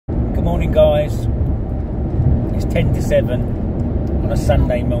Morning guys, it's 10 to 7 on a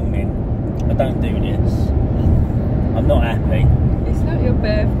Sunday morning. I don't do this. I'm not happy. It's not your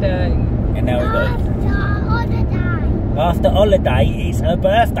birthday. And now we've got after holiday, it's her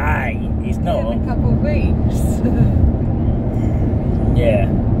birthday. It's not. In a couple of weeks. Yeah.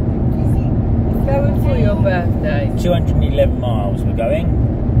 Going for your birthday. 211 miles we're going.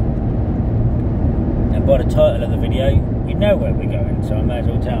 And by the title of the video, you know where we're going, so I may as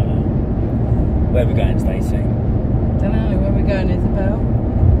well tell her. Where are we going, Stacey? Don't know, where we're going, Isabel?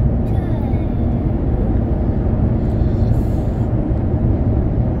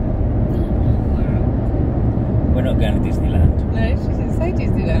 We're not going to Disneyland. No, she didn't say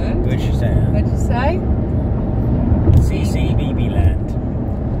Disneyland. What did she say? What did you say? CCBB Land.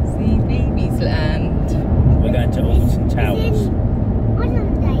 CBB's land. We're going to Alton Towers.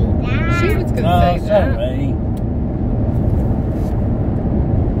 She was going to say that. Sorry.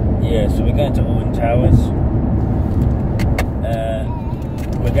 Yeah, so we're going to Alton Towers.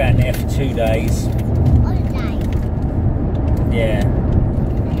 We're going there for 2 days. Yeah.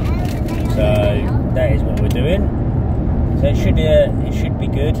 So that is what we're doing. So it should be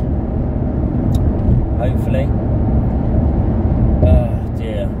good. Hopefully. Oh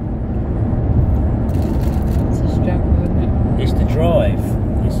dear. It's a struggle, isn't it? It's the drive.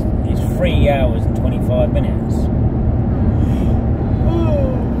 It's 3 hours and 25 minutes.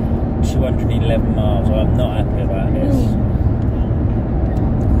 211 miles. I'm not happy about this.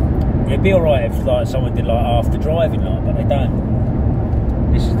 It'd be alright if like someone did like after driving like, but they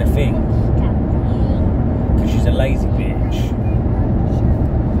don't. This is the thing. Because she's a lazy bitch.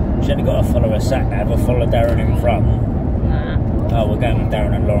 She's only got to follow her sat nav or follow Darren in front. Nah. Oh, we're going with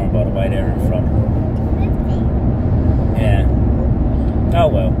Darren and Lauren by the way, they're in front. Yeah. Oh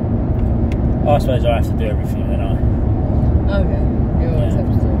well. I suppose I have to do everything, don't I? Okay. You always have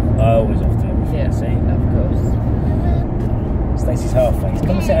to do. I always have to do everything, Yeah, see? of course. Stacey's half face.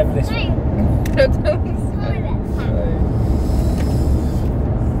 Come and sit over this way.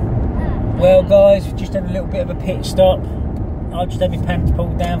 Well guys, we just had a little bit of a pit stop. I just had my pants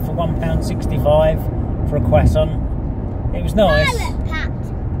pulled down for £1.65 for a croissant. It was nice,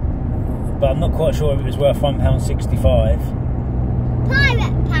 but I'm not quite sure if it was worth £1.65.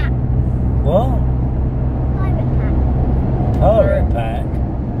 Pirate pack. What? Pirate pack. Pirate pack?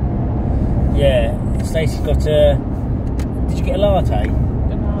 Yeah, Stacey's got a... Did you get a latte? A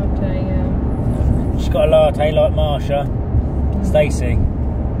latte, yeah. She's got a latte like Marsha, Stacey.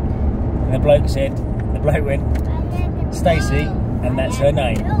 And the bloke went, Stacey, and that's her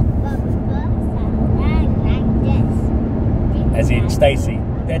name. As in, Stacey,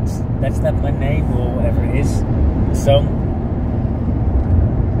 that's not my name, or whatever it is. The song.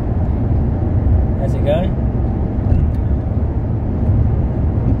 How's it going?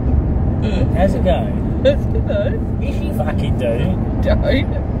 How's it going? No. If you fucking do. Don't.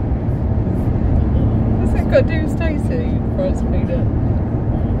 What's that got to do with Stacey? Price feeder.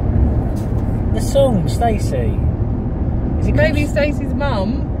 The song, Stacey. Is it Maybe Stacey's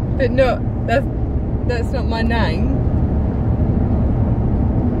mum, but not. That's not my name.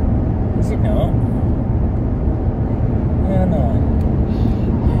 Is it not? Yeah, no.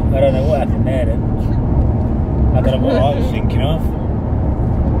 I don't know what happened there then. I don't know what I was thinking of.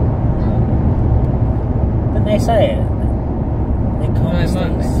 Didn't they say it? They call me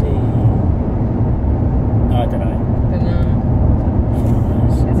Stacey. I don't know.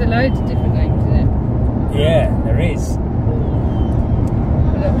 There's a load of different names in it. Yeah, there is.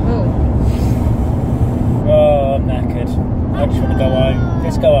 Cool. Oh, I'm knackered. I just want to go home.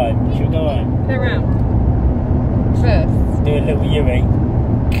 Let's go home. Should we go home? Go round. First. Do a little U-E.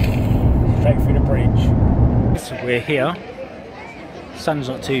 Straight through the bridge. So we're here. Sun's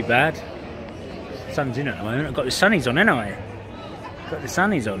not too bad. Sun's in at the moment. I've got the sunnies on, haven't I? Got the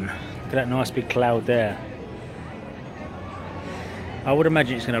sunnies on. Look at that nice big cloud there. I would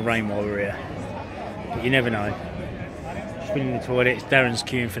imagine it's going to rain while we're here. But you never know. Just been in the toilets. Darren's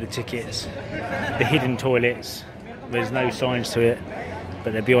queuing for the tickets. The hidden toilets. There's no signs to it.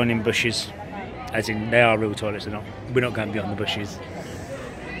 But they're behind in bushes. As in, they are real toilets. We're not going beyond the bushes.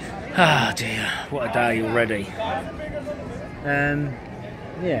 Ah dear. What a day already.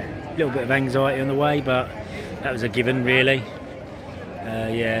 Yeah. A little bit of anxiety on the way, but that was a given, really.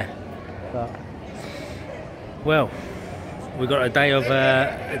 Yeah, but well, we've got a day of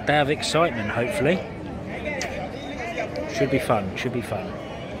excitement. Hopefully, should be fun. Should be fun.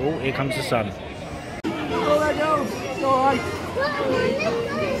 Oh, here comes the sun.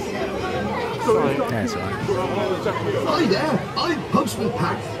 That's all right. Hi there, I'm Postman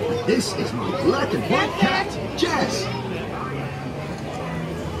Pat. This is my black and white cat, Jess.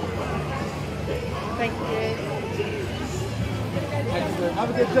 Thank you. Have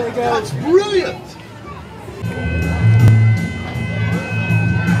a good day, guys. That's brilliant.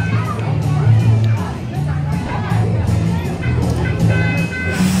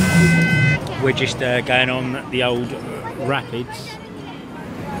 We're just going on the old rapids.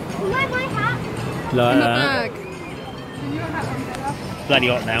 Like that. Bloody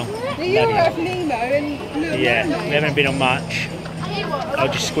hot now. You're of Nemo and Little Yeah, Mermaid. we haven't been on much. I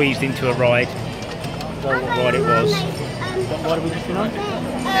just squeezed into a ride. I don't know what ride it was. What have we just been on?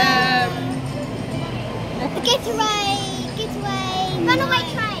 Getaway, runaway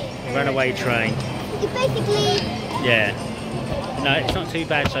train. Runaway train. You basically. Yeah. No, it's not too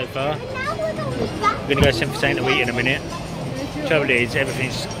bad so far. We're going to go something to eat in a minute. Trouble is,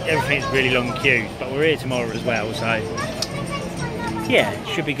 everything's really long queue, but we're here tomorrow as well, so yeah, it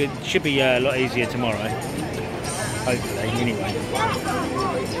should be good. Should be a lot easier tomorrow, hopefully. Anyway, it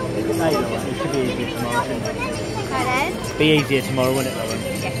should be easier tomorrow. Shouldn't it? Be easier tomorrow, won't it, Lauren?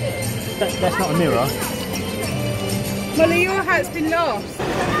 That's not a mirror. Molly, your hat's been lost. I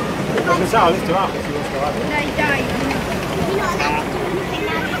can say I'll lift her up if she wants to go over. No, you don't. You're not allowed to do anything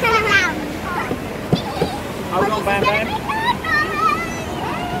now. Turn around. Hold on, Bam Bam.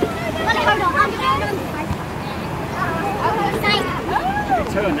 Hold on, I'm going to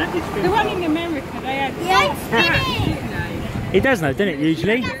Turn that, it's The one in America, they had spin it. It does though, doesn't it,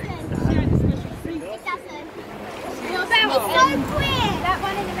 usually? It doesn't. It's so quick. That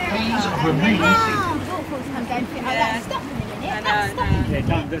one in America. I'm going to stop in a minute. Yeah, it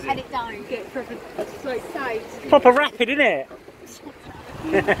don't, does And it? it don't. Get proper like safe. Proper rapid, isn't it?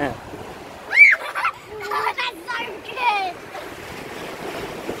 Oh, that's so good.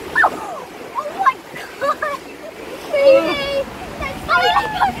 Oh my god. Really? That's so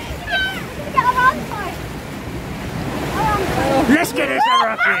good. Get our arms tight. Let's get this a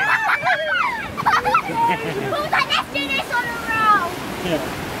rapid! Paul's like, let's do this on a roll. Yeah.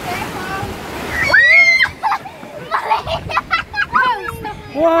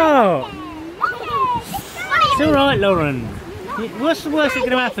 Whoa! It's alright, Lauren. What's the worst that's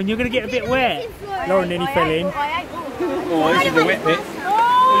going to happen? You're going to get a bit wet. Lauren nearly fell in. Oh, this is the wet bit.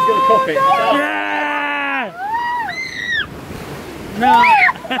 Who's got the coffee? Yeah! No!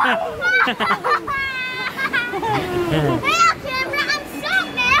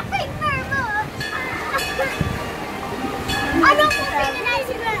 I'm not moving the nose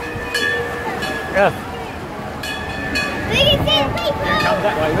of it. Yeah. Biggest thing, people. Come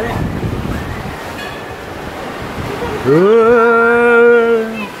that way, will it?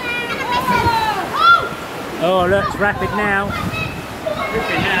 Oh, look, it's rapid now.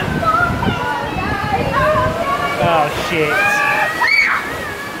 Ripping now. Oh, shit.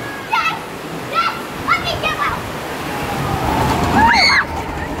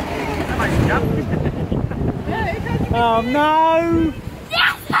 Oh, no!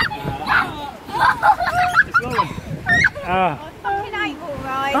 It's Lauren. Oh, Fucking ain't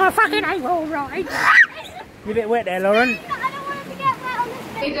alright. I fucking ain't alright. You're a bit wet there, Lauren. I don't want to get wet on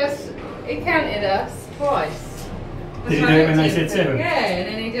this. He counted us twice. Did he do it when they said 7? Yeah,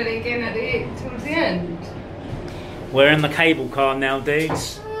 and then he did it again towards the end. We're in the cable car now,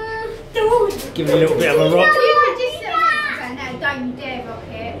 dudes. Dude. Give it a little bit of a rock. No, don't you dare rock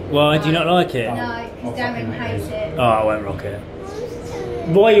it. Why, do you not like it? No, because Darren hates it. Oh, I won't rock it.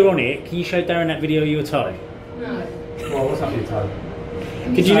 While you're on it, can you show Darren that video of your toe? No. Well, what's up with your toe?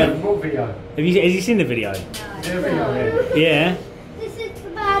 Could you not? What video? Has he seen the video? Is there a video? Yeah. This is the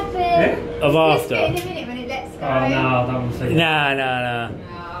bad bit. Yeah? Of In after. a minute when it lets go. Oh no, I don't want to see that. No. No.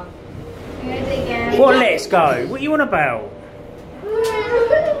 I'm gonna do it again. What, let's go? What are you on about?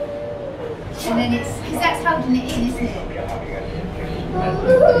 And then it's, because that's holding it in, isn't it?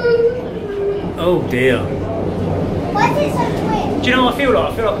 Oh dear. Why is it so quick? Do you know what I feel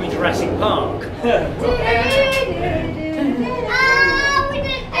like? I feel like I'm in Jurassic Park. If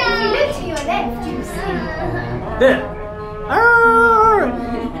you look to your left, you'll see. There.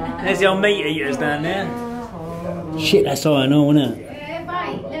 Ah! There's the old meat eaters down there. Shit, that's all I know, isn't it? Yeah,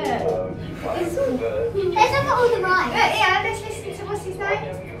 right, look. Let's look at all the rides. Yeah, let's listen to what's his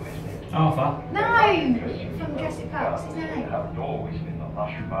name? Arthur. No! From Jurassic Park, what's his name?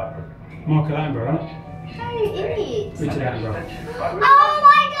 Michael Attenborough, isn't it? No, idiot. Richard Attenborough. Oh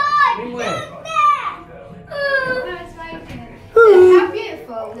my god! In where? Look there! No, it's vacant. Look how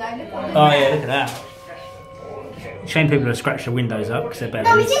beautiful, though. Look at Oh yeah, look at that. Shame people have scratched the windows up because they're better.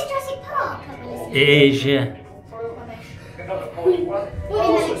 No, is this Jurassic Park? It is, yeah.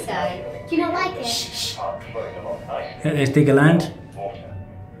 What is it so? Do you not like it? Look, there's Diggerland.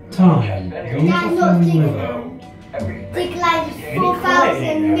 Time. That's not Diggerland. Diggerland is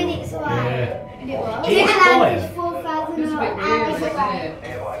 4,000 minutes away. Diggerland It's is quiet. 4,000. It's a bit weird, isn't it?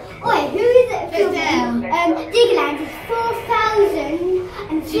 Wait, who is it? Diggerland is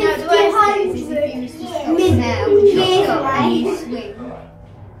 4,500 years away.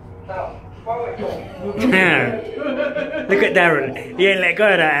 Look at Darren. He ain't let go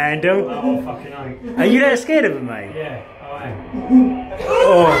of that handle. Oh, fucking hell. Are you that scared of him, mate? Yeah, I am.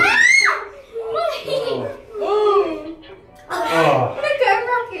 Oh. Oh. Look at him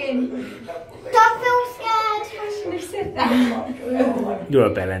rocking. Don't feel scared. I shouldn't have said that. You're a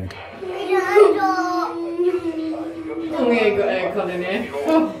bellend. Oh, we ain't got aircon in here.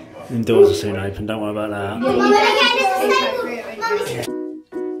 Oh. The doors are soon open, don't worry about that. Mum, again, it's the same. Mum,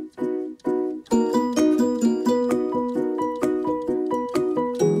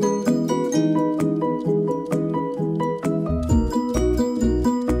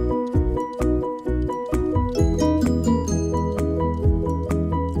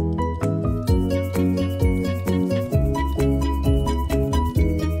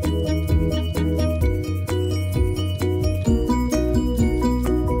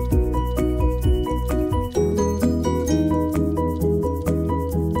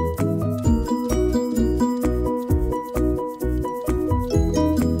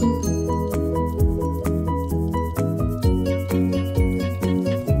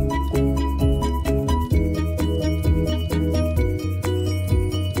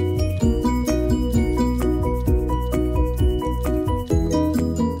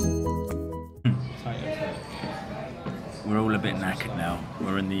 We're all a bit knackered now.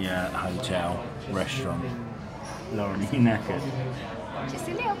 We're in the hotel restaurant. Lauren, are you knackered? Just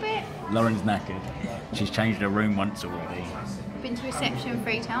a little bit. Lauren's knackered. She's changed her room once already. Been to reception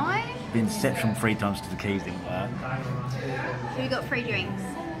 3 times. Been to reception 3 times to the keys didn't work. We got 3 drinks.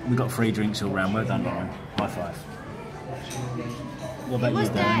 We got 3 drinks all round. Well done, Lauren. High five. What about It was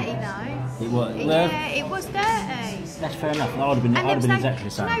you, Darren? dirty though. It was. Well, Yeah, it was dirty. that's fair enough. I would have been. And I'd have been no, exactly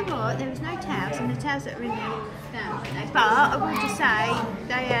the do you same. know what? There was no towels, and the towels that were in there were down. But I will just say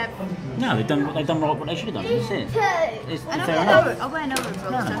they have. No, they've done right what they should have done. That's it. It's And fair enough. I weren't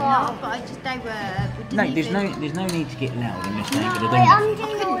horrible, No. so not, but I just they were. We No, didn't even- there's no need to get loud unless they're going to do wait, it. I'm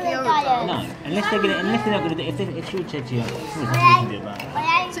doing all the dialogue. No, unless they're not going to do it. If she would say to you, "There's nothing you can do about it."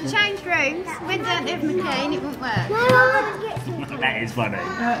 So change rooms. Went down to McCain, it won't work. No, I want to get some. That is funny.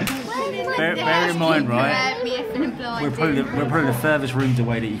 Bear Bear in mind, right? Me effing and blinded. We're probably the furthest rooms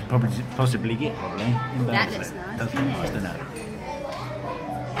away that you could probably possibly get, probably. In That Birmingham. looks nice, Does look doesn't nice, it? doesn't it?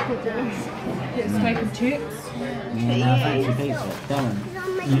 Get steak and chips. Yeah, no, fancy pizza. Darren,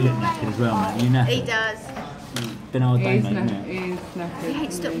 you look knackered as well, mate. You He knackered. does. Been a hard day, He's mate, isn't it? We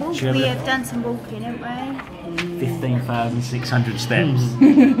ain't stopped walking. Should We we- have done some walking, haven't we? 15,600 steps.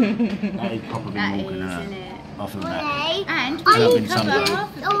 That is probably That walking, is, isn't isn't it? it? Off of that. And I've we been cover sunburned. half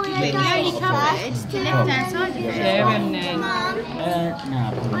of it. We only covered the left-hand side of it. Yeah, and then. No,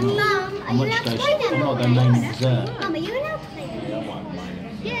 probably not. Mum, I'm not going to go main dessert. Mum, are you allowed to play?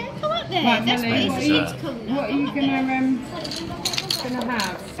 Yeah, come up there. Right, That's Melanie, what it's called. What are you gonna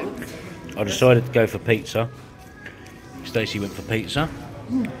have? I decided to go for pizza. Stacey went for pizza.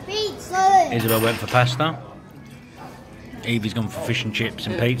 Pizza! Isabel went for pasta. Evie's gone for fish and chips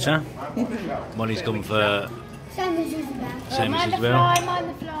and pizza. Molly's gone for Sandwiches sandwiches as well. Mind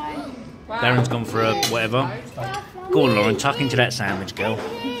the fly. Darren's gone for a whatever. Go on, Lauren, tuck into that sandwich, girl.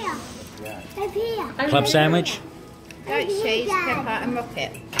 here. Over here. Club sandwich. Goat cheese, pepper and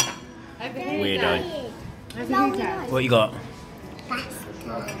rocket. Weirdo. No, What you got?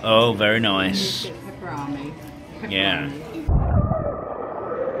 Oh, very nice. Pepperoni. Yeah.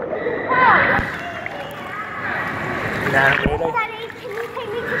 Daddy, can you take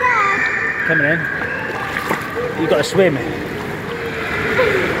me to Dad? Coming in. You got to swim.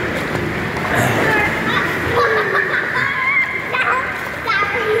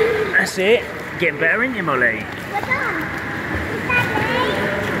 That's it. Getting better, ain't you, Molly? We're done.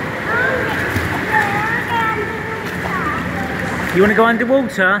 Daddy? You want to go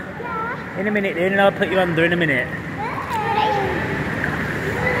underwater? In a minute then, and I'll put you under in a minute.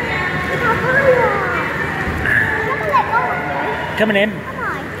 Coming in.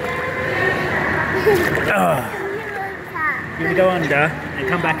 Oh. You want to go under and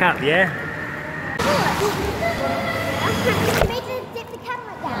come back up, yeah? Dip the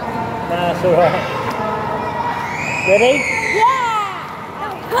camera down. That's alright. Ready? Yeah!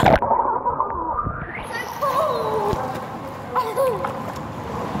 So cool!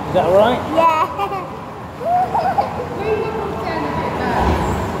 Is that alright? Yeah!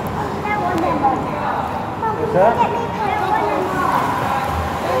 What's that?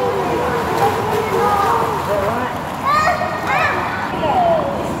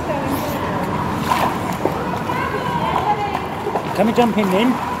 Come and jump in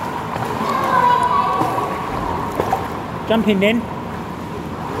then. Jump in then.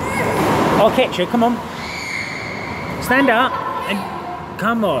 I'll catch you, come on. Stand up and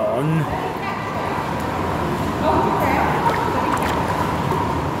come on.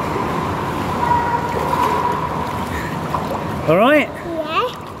 All right?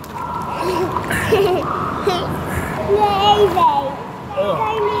 Oh.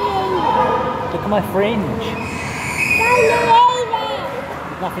 Look at my fringe.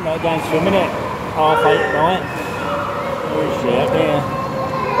 There's nothing like going swimming at 8:30, right? Where is she? Up there.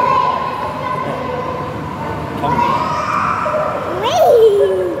 Come on.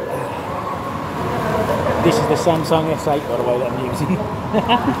 This is the Samsung S8, by the way, that I'm using.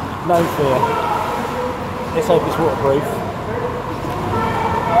 No fear. Let's hope it's waterproof.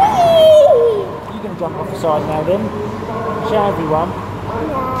 You're going to jump off the side now then. Show everyone.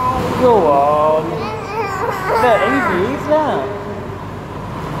 Go on. Look, easy, is that?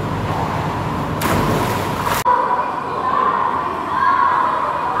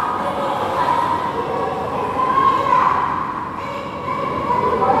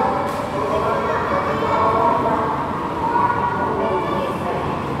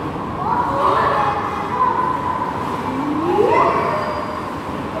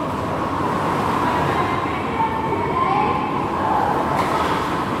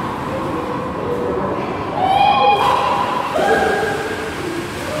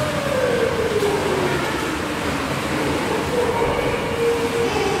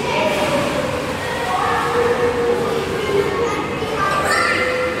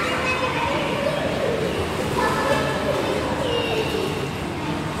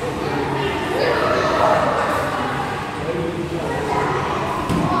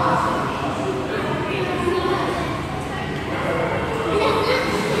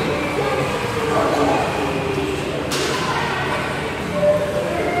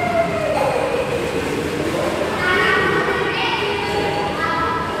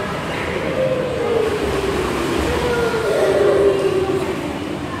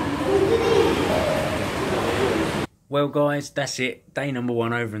 Well guys, that's it. Day number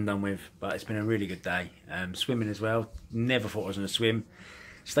 1 over and done with, but it's been a really good day. Swimming as well. Never thought I was going to swim.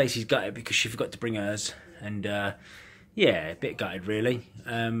 Stacey's gutted because she forgot to bring hers, and yeah, a bit gutted really.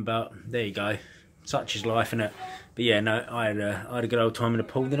 But there you go. Such is life, innit? But yeah, no, I had a good old time in the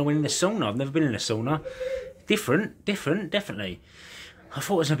pool. Then I went in the sauna. I've never been in a sauna. Different, definitely. I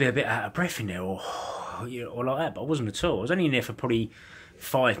thought I was going to be a bit out of breath in there, or like that, but I wasn't at all. I was only in there for probably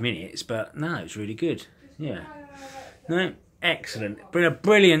 5 minutes, but no, it was really good. Yeah. No, excellent. Been a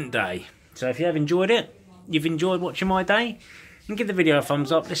brilliant day. So if you have enjoyed it, you've enjoyed watching my day, and give the video a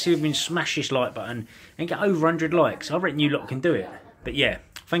thumbs up. Let's see if we can smash this like button and get over 100 likes. I reckon you lot can do it. But yeah,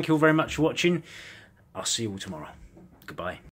 thank you all very much for watching. I'll see you all tomorrow. Goodbye.